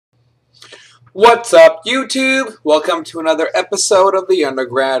What's up, YouTube? Welcome to another episode of the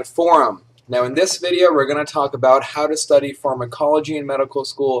Undergrad Forum. Now, in this video, we're going to talk about how to study pharmacology in medical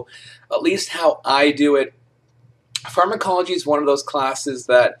school, at least how I do it. Pharmacology is one of those classes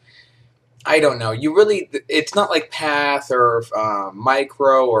that, I don't know, it's not like Path or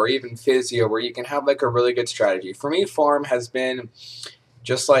Micro or even Physio where you can have like a really good strategy. For me, Pharm has been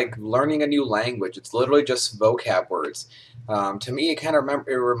just like learning a new language. It's literally just vocab words. To me, it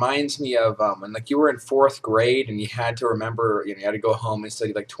reminds me of when like you were in 4th grade and you had to remember, you had to go home and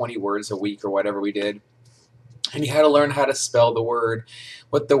study like 20 words a week or whatever we did, and you had to learn how to spell the word,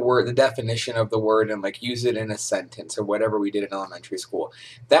 the definition of the word, and like use it in a sentence or whatever we did in elementary school.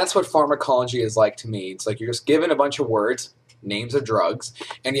 That's what pharmacology is like to me. It's like you're just given a bunch of words, names of drugs,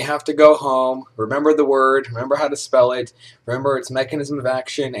 and you have to go home, remember the word, remember how to spell it, remember its mechanism of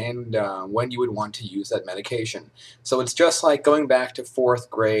action, and when you would want to use that medication. So it's just like going back to 4th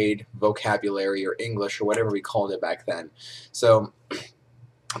grade vocabulary or English or whatever we called it back then. So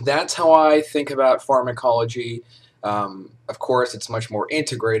that's how I think about pharmacology. Of course, it's much more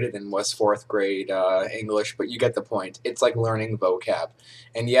integrated than was 4th grade English, but you get the point. It's like learning vocab.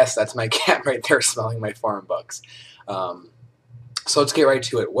 And yes, that's my cat right there smelling my farm books. So let's get right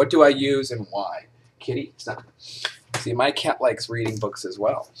to it. What do I use and why? Kitty, stop. See, my cat likes reading books as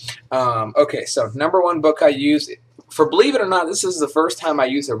well. Okay, so number one book I use, believe it or not, this is the first time I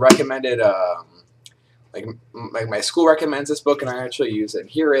use a recommended, like my school recommends this book and I actually use it.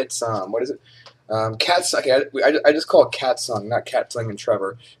 Here it's, what is it? Cat Sung. Okay, I just call it Cat Sung, not Cat Sung and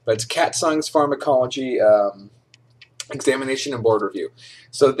Trevor, but it's Cat Sung's Pharmacology Examination and Board Review.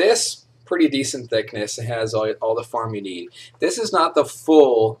 So this, pretty decent thickness. It has all the Pharm you need. This is not the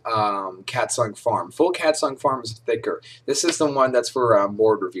full Cat Sung Pharm. Full Cat Sung Pharm is thicker. This is the one that's for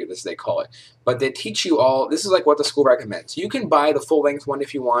board review, as they call it. But they teach you all, this is like what the school recommends. You can buy the full-length one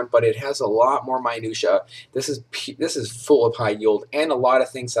if you want, but it has a lot more minutia. This is full of high yield and a lot of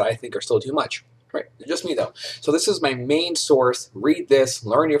things that I think are still too much. Right, just me though. So this is my main source. Read this,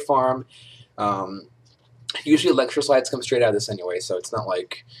 learn your Pharm. Usually lecture slides come straight out of this anyway, so it's not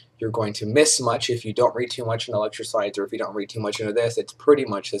like you're going to miss much if you don't read too much in the lecture slides, or if you don't read too much into this. It's pretty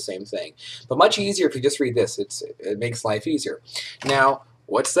much the same thing. But much easier if you just read this. It makes life easier. Now,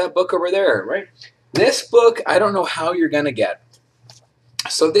 what's that book over there, right? This book, I don't know how you're going to get.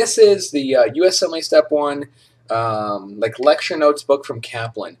 So this is the USMLE Step 1 like lecture notes book from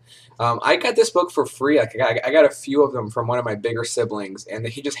Kaplan. I got this book for free. I got a few of them from one of my bigger siblings, and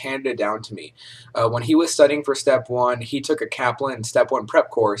he just handed it down to me. When he was studying for Step 1, he took a Kaplan Step 1 prep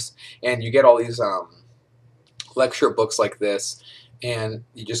course, and you get all these lecture books like this, and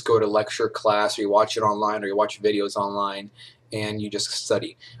you just go to lecture class, or you watch it online, or you watch videos online, and you just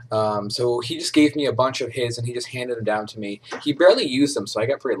study. So he just gave me a bunch of his, and he just handed them down to me. He barely used them, so I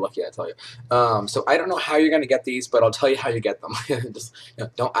got pretty lucky, I tell you. So I don't know how you're going to get these, but I'll tell you how you get them.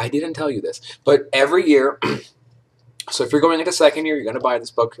 I didn't tell you this. But every year, so if you're going into 2nd year, you're going to buy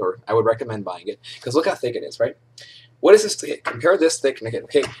this book, or I would recommend buying it, because look how thick it is, right? What is this? Compare this thickness.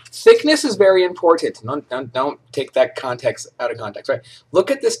 Okay, thickness is very important. Don't take that context out of context, right?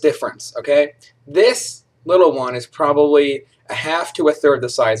 Look at this difference, okay? This little one is probably a half to a third the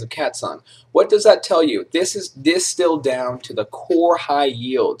size of Cat Sung. What does that tell you? This is distilled down to the core high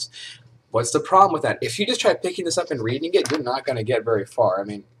yields. What's the problem with that? If you just try picking this up and reading it, you're not going to get very far. I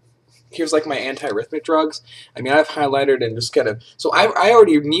mean, here's like my antiarrhythmic drugs. I mean, I've highlighted and just kind of, so I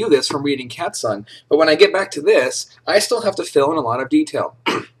already knew this from reading Cat Sung, but when I get back to this, I still have to fill in a lot of detail.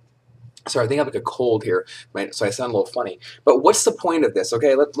 Sorry, I think I have like a cold here, right? So I sound a little funny. But what's the point of this?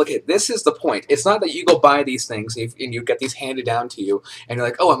 Okay, look at this is the point. It's not that you go buy these things and you get these handed down to you, and you're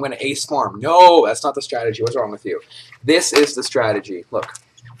like, oh, I'm going to ace Pharm. No, that's not the strategy. What's wrong with you? This is the strategy. Look,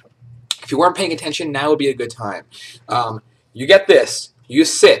 if you weren't paying attention, now would be a good time. You get this. You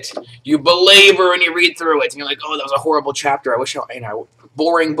sit. You belabor and you read through it, and you're like, oh, that was a horrible chapter. I wish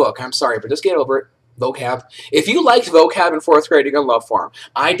boring book. I'm sorry, but just get over it. Vocab. If you liked vocab in 4th grade, you're going to love Pharm.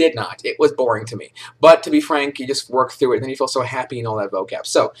 I did not. It was boring to me. But to be frank, you just work through it, and then you feel so happy in all that vocab.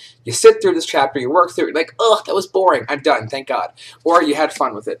 So you sit through this chapter, you work through it, like, ugh, that was boring. I'm done, thank God. Or you had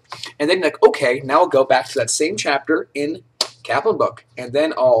fun with it. And then you're like, okay, now I'll go back to that same chapter in Kaplan book, and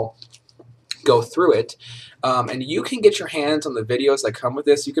then I'll go through it. And you can get your hands on the videos that come with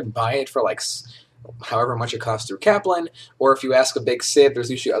this. You can buy it for like however much it costs through Kaplan, or if you ask a big SIB, there's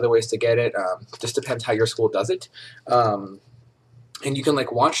usually other ways to get it. Just depends how your school does it. And you can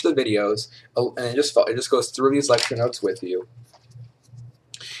like watch the videos, and it just goes through these lecture notes with you.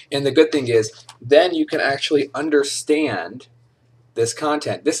 And the good thing is, then you can actually understand this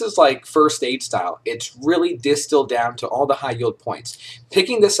content. This is like first aid style. It's really distilled down to all the high yield points.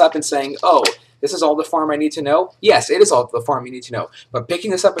 Picking this up and saying, oh, this is all the pharm I need to know? Yes, it is all the pharm you need to know. But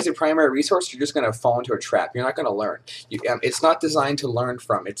picking this up as your primary resource, you're just going to fall into a trap. You're not going to learn. It's not designed to learn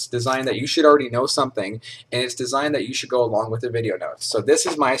from. It's designed that you should already know something, and it's designed that you should go along with the video notes. So this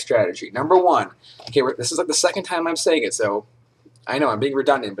is my strategy. Number one, okay, this is like the second time I'm saying it, so I know I'm being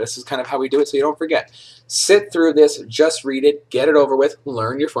redundant, but this is kind of how we do it so you don't forget. Sit through this, just read it, get it over with,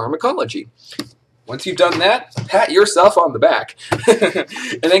 learn your pharmacology. Once you've done that, pat yourself on the back,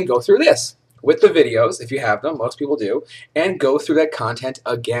 and then go through this with the videos, if you have them, most people do, and go through that content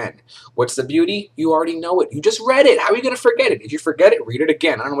again. What's the beauty? You already know it. You just read it. How are you going to forget it? If you forget it, read it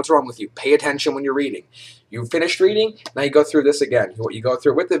again. I don't know what's wrong with you. Pay attention when you're reading. You finished reading, now you go through this again. You go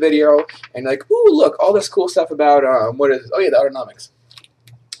through with the video, and you're like, ooh, look, all this cool stuff about, the autonomics.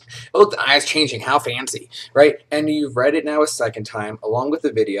 Oh, look, the eye's changing. How fancy, right? And you've read it now a second time along with the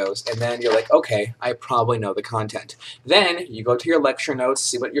videos, and then you're like, okay, I probably know the content. Then you go to your lecture notes,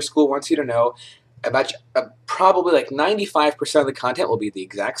 see what your school wants you to know. About probably like 95% of the content will be the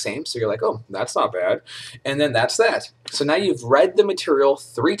exact same. So you're like, oh, that's not bad. And then that's that. So now you've read the material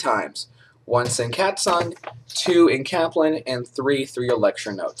 3 times. Once in Katsung, 2 in Kaplan, and 3 through your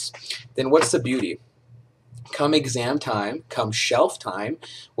lecture notes. Then what's the beauty? Come exam time, come shelf time,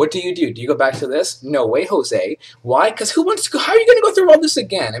 what do? Do you go back to this? No way, Jose. Why? Because who wants to go? How are you going to go through all this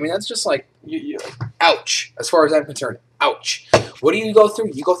again? I mean, that's just like, ouch, as far as I'm concerned, ouch. What do you go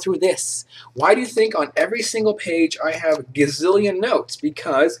through? You go through this. Why do you think on every single page I have a gazillion notes?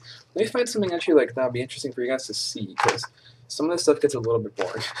 Because, let me find something actually like that would be interesting for you guys to see, because some of this stuff gets a little bit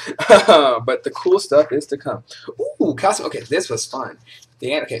boring. But the cool stuff is to come. Ooh, calcium. Okay, this was fun.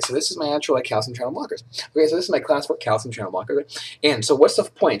 Okay, so this is my actual calcium channel blockers. Okay, so this is my class 4 calcium channel blockers. And so what's the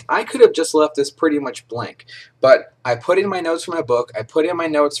point? I could have just left this pretty much blank, but I put in my notes from my book, I put in my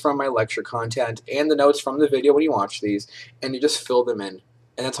notes from my lecture content, and the notes from the video when you watch these, and you just fill them in.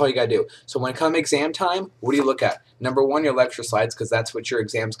 And that's all you got to do. So when it comes exam time, what do you look at? Number one, your lecture slides, because that's what your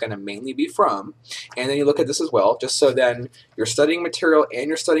exam's going to mainly be from. And then you look at this as well, just so then you're studying material and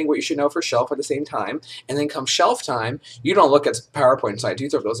you're studying what you should know for shelf at the same time. And then come shelf time, you don't look at PowerPoint slides. You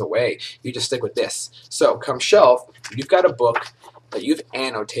throw those away. You just stick with this. So come shelf, you've got a book that you've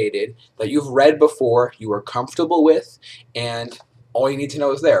annotated, that you've read before, you are comfortable with, and all you need to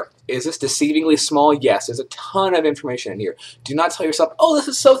know is there. Is this deceivingly small? Yes. There's a ton of information in here. Do not tell yourself, oh, this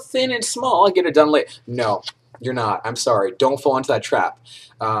is so thin and small, I'll get it done late. No, you're not. I'm sorry. Don't fall into that trap.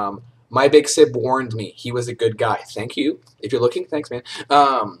 My big sib warned me. He was a good guy. Thank you. If you're looking, thanks, man.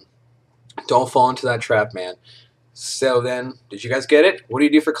 Don't fall into that trap, man. So then, did you guys get it? What do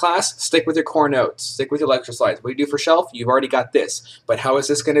you do for class? Stick with your core notes. Stick with your lecture slides. What do you do for shelf? You've already got this. But how is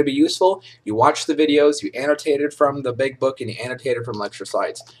this going to be useful? You watch the videos, you annotated from the big book, and you annotated from lecture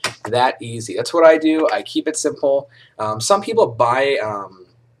slides. That easy. That's what I do. I keep it simple. Some people buy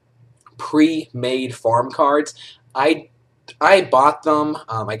pre-made farm cards. I bought them.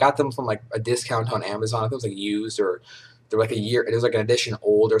 I got them from like a discount on Amazon. I think it was like used, or they're like a year. It was like an edition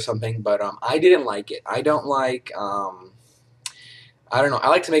old or something. But I didn't like it. I don't like. I don't know. I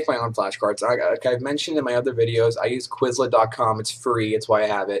like to make my own flashcards. Like I've mentioned in my other videos, I use Quizlet.com. It's free. It's why I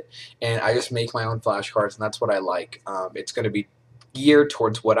have it, and I just make my own flashcards, and that's what I like. It's going to be geared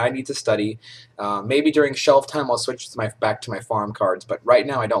towards what I need to study. Maybe during shelf time, I'll switch to back to my farm cards. But right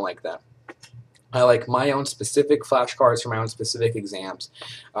now, I don't like that. I like my own specific flashcards for my own specific exams.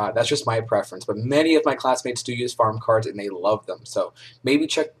 That's just my preference. But many of my classmates do use farm cards, and they love them. So maybe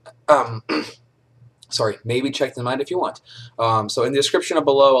check. Maybe check them out if you want. So in the description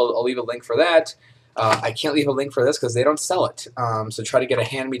below, I'll leave a link for that. I can't leave a link for this because they don't sell it. So try to get a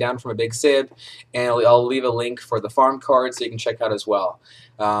hand-me-down from a big sib, and I'll leave a link for the farm card so you can check out as well.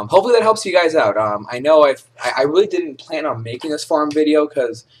 Hopefully that helps you guys out. I know I really didn't plan on making this farm video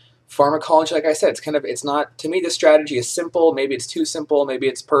because pharmacology, like I said, it's not, to me, the strategy is simple. Maybe it's too simple. Maybe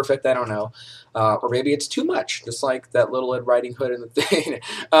it's perfect. I don't know. Or maybe it's too much, just like that little Red Riding Hood in the thing.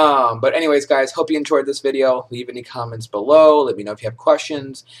 But anyways, guys, hope you enjoyed this video. Leave any comments below. Let me know if you have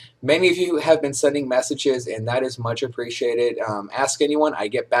questions. Many of you have been sending messages, and that is much appreciated. Ask anyone. I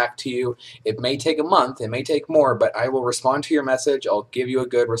get back to you. It may take a month. It may take more, but I will respond to your message. I'll give you a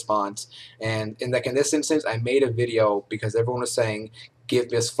good response. And in this instance, I made a video because everyone was saying, give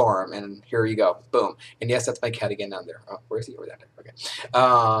this farm, and here you go. Boom. And yes, that's my cat again down there. Oh, where is he? Over there. Okay.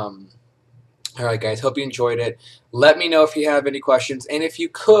 Alright guys, hope you enjoyed it. Let me know if you have any questions, and if you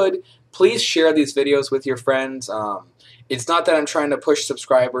could, please share these videos with your friends. It's not that I'm trying to push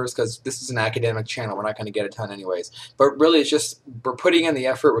subscribers, because this is an academic channel. We're not going to get a ton anyways. But really, it's just we're putting in the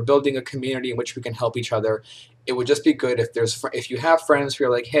effort. We're building a community in which we can help each other. It would just be good if you have friends who are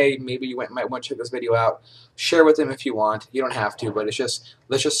like, hey, maybe you might want to check this video out. Share with them if you want. You don't have to, but let's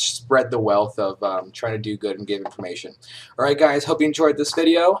just spread the wealth of trying to do good and give information. All right, guys. Hope you enjoyed this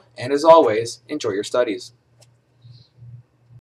video, and as always, enjoy your studies.